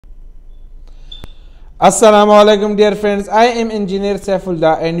Assalamu alaikum dear friends, I am engineer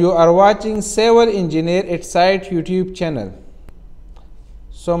Saifullah and you are watching civilengineeratsite YouTube channel.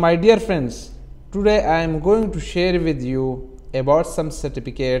 So my dear friends, today I am going to share with you about some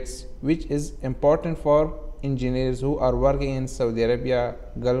certificates which is important for engineers who are working in Saudi Arabia,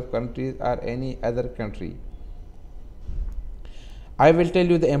 Gulf countries or any other country. I will tell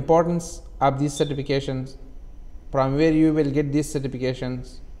you the importance of these certifications, from where you will get these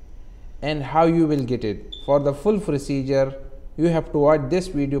certifications, and how you will get it. For the full procedure, you have to watch this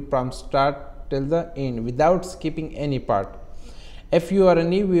video from start till the end without skipping any part. If you are a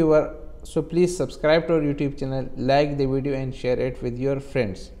new viewer, so please subscribe to our YouTube channel, like the video and share it with your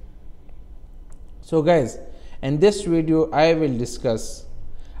friends. So guys, in this video I will discuss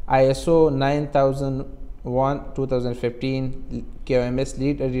ISO 9001:2015 QMS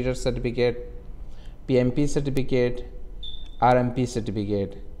lead editor certificate, PMP certificate, RMP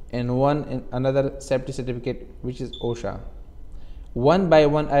certificate, and another safety certificate which is OSHA. One by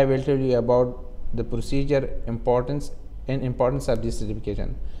one I will tell you about the procedure, importance of this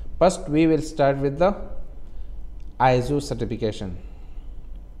certification. First we will start with the ISO certification.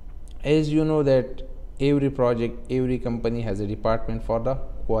 As you know that every project, every company has a department for the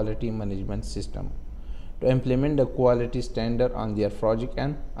quality management system to implement the quality standard on their project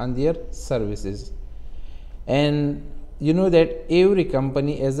and on their services. And you know that every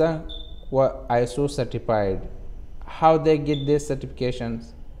company is a ISO certified. How they get their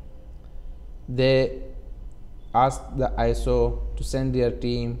certifications? They ask the ISO to send their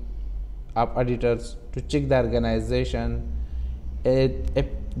team of auditors to check the organization. If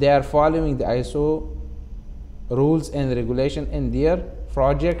they are following the ISO rules and regulation in their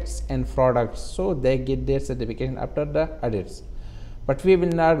projects and products, so they get their certification after the audits. But we will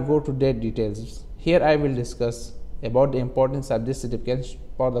not go to that details. Here I will discuss about the importance of this certificate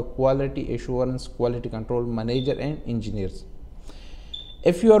for the quality assurance, quality control manager and engineers.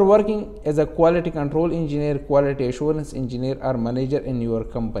 If you are working as a quality control engineer, quality assurance engineer or manager in your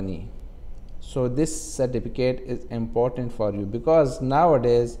company, so this certificate is important for you, because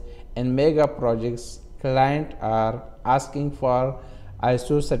nowadays in mega projects clients are asking for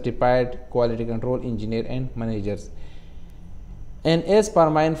ISO certified quality control engineer and managers. And as per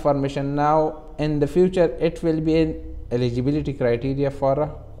my information, now in the future it will be an eligibility criteria for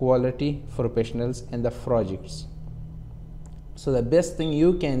quality professionals in the projects. So the best thing,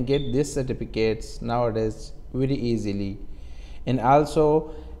 you can get these certificates nowadays very easily, and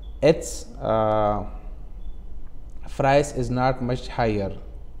also its price is not much higher,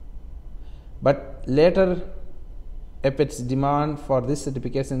 but later if its demand for this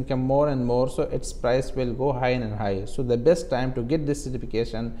certification come more and more, so its price will go higher and higher. So the best time to get this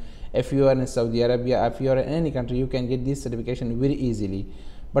certification, if you are in Saudi Arabia, if you are in any country, you can get this certification very easily.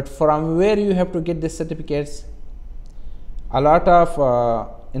 But from where you have to get these certificates? A lot of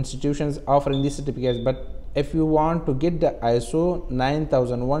institutions offering these certificates, but if you want to get the ISO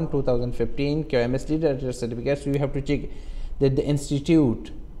 9001:2015 QMS leader certificates, you have to check that the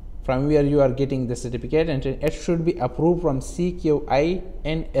institute from where you are getting the certificate, and it should be approved from CQI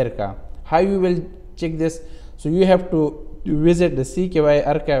and ERCA. How you will check this? So you have to visit the CQI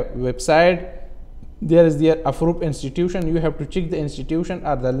ERCA website. There is their approved institution. You have to check the institution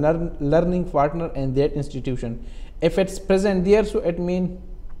or the learning partner in that institution. If it's present there, so it means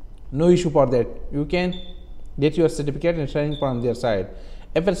no issue for that. You can get your certificate and training from their side.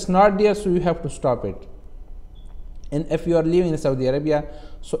 If it's not there, so you have to stop it. And if you are living in Saudi Arabia,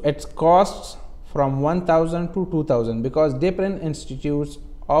 so it costs from 1,000 to 2,000, because different institutes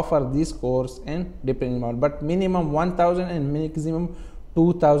offer this course in different amount, but minimum 1,000 and maximum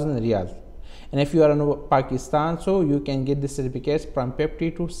 2,000 riyals. And if you are in Pakistan, so you can get the certificates from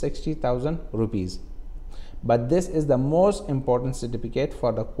 50 to 60,000 rupees. But this is the most important certificate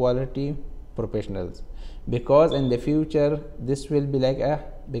for the quality professionals, because in the future this will be like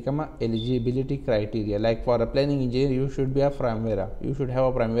become a eligibility criteria. Like for a planning engineer, you should be a firmware, you should have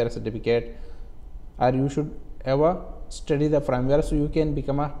a firmware certificate, or you should ever study the firmware so you can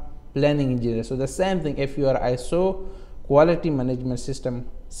become a planning engineer. So the same thing, if you are ISO quality management system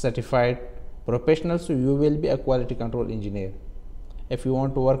certified professional, so you will be a quality control engineer if you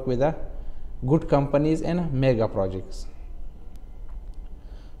want to work with a good companies and mega projects.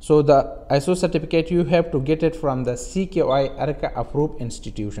 So the ISO certificate, you have to get it from the CQI ERCA approved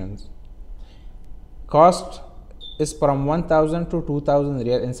institutions. Cost is from 1,000 to 2,000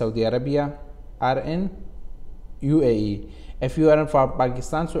 riyal in Saudi Arabia or in UAE. If you are in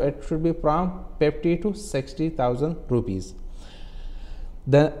Pakistan, so it should be from 50 to 60,000 rupees.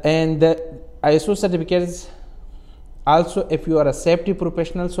 The ISO certificates Also, if you are a safety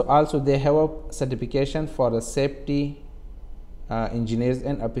professional, so also they have a certification for the safety engineers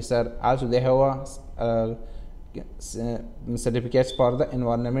and officer. Also they have a certificates for the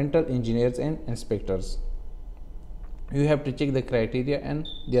environmental engineers and inspectors. You have to check the criteria and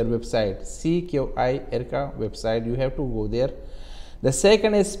their website, CQI ERCA website. You have to go there. The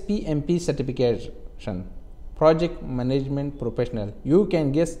second is PMP certification, Project Management Professional. You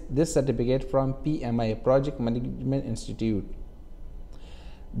can get this certificate from PMI, Project Management Institute.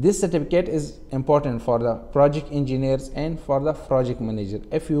 This certificate is important for the project engineers and for the project manager.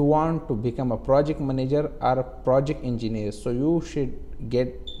 If you want to become a project manager or a project engineer, so you should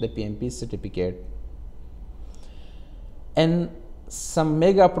get the PMP certificate. And some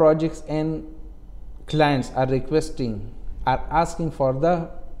mega projects and clients are asking for the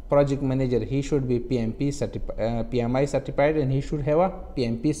project manager. He should be PMI certified, and he should have a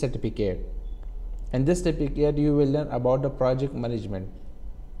PMP certificate. And this certificate you will learn about the project management.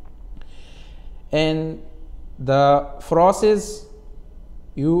 And the process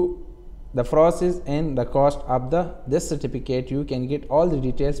and the cost of this certificate, you can get all the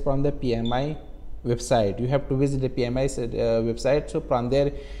details from the PMI website. You have to visit the PMI website. So from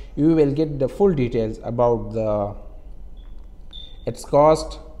there you will get the full details about its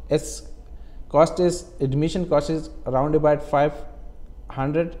cost. Admission cost is around about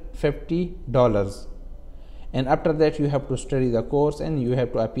 $550. And after that you have to study the course and you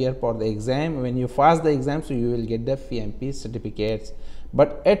have to appear for the exam. When you pass the exam, so you will get the PMP certificates,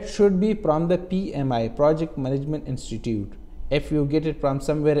 but it should be from the PMI, Project Management Institute. If you get it from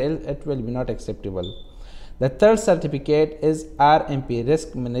somewhere else, it will be not acceptable. The third certificate is RMP,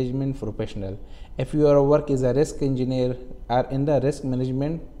 Risk Management Professional. If your work is a risk engineer or in the risk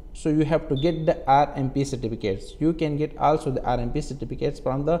management, so you have to get the RMP certificates. You can get also the RMP certificates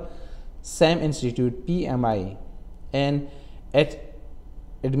from the same institute, PMI, and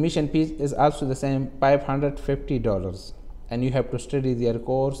admission fees is also the same, $550. And you have to study their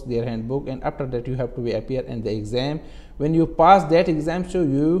course, their handbook, and after that you have to appear in the exam. When you pass that exam, so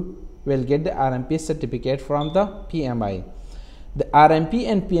you will get the RMP certificate from the PMI. The RMP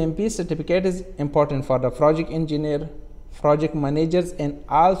and PMP certificate is important for the project engineer, project managers, and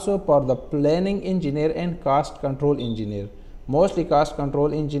also for the planning engineer and cost control engineer. Mostly cost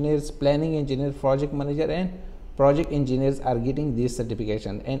control engineers, planning engineers, project manager and project engineers are getting this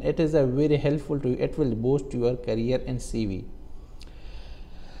certification, and it is a very helpful to you. It will boost your career and CV.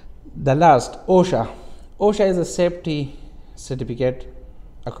 The last, OSHA. OSHA is a safety certificate,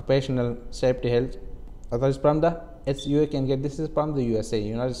 occupational safety health. Others from you can get this is from the USA,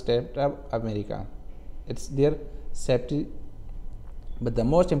 United States of America. It's their safety. But the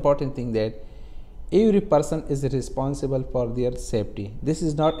most important thing that every person is responsible for their safety. This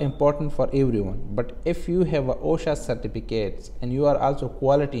is not important for everyone, but if you have a OSHA certificates and you are also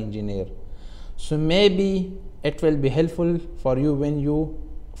quality engineer, so maybe it will be helpful for you when you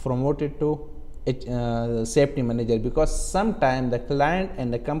promoted to safety manager, because sometimes the client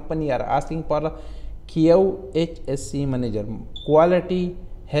and the company are asking for a QHSC manager, quality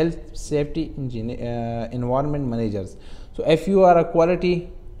health safety engineer, environment managers. So if you are a quality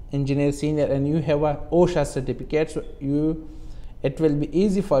engineer senior and you have a OSHA certificate, so it will be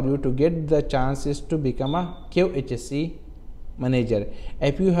easy for you to get the chances to become a QHSC manager.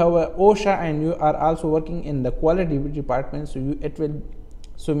 If you have a OSHA and you are also working in the quality department,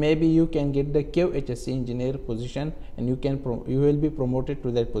 so maybe you can get the QHSC engineer position, and you will be promoted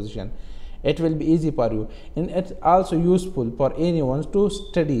to that position. It will be easy for you, and it's also useful for anyone to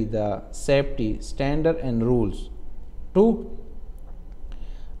study the safety standard and rules, to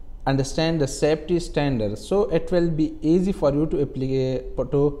understand the safety standards. So it will be easy for you to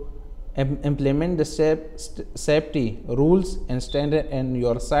implement the safety rules and standard in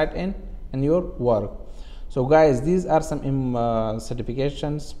your site and in your work. So guys, these are some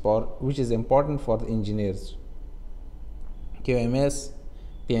certifications which is important for the engineers: QMS,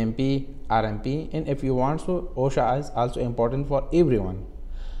 PMP, RMP, and if you want, so OSHA is also important for everyone.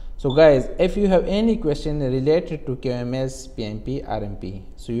 So guys, if you have any question related to QMS, PMP, RMP,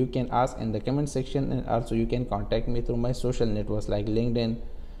 so you can ask in the comment section, and also you can contact me through my social networks like LinkedIn,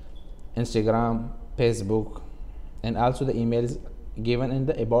 Instagram, Facebook, and also the emails given in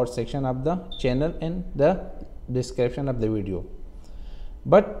the about section of the channel and the description of the video.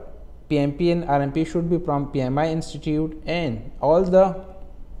 But PMP and RMP should be from PMI Institute, and all the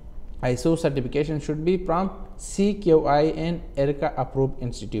ISO certification should be from CQI and ERCA approved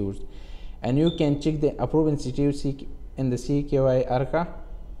institutes, and you can check the approved institutes in the CQI ERCA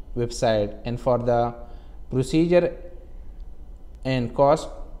website. And for the procedure and cost,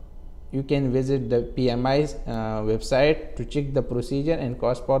 you can visit the PMI's website to check the procedure and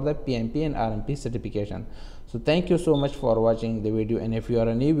cost for the PMP and RMP certification. So thank you so much for watching the video, and if you are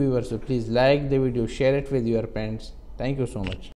a new viewer, so please like the video, share it with your friends. Thank you so much.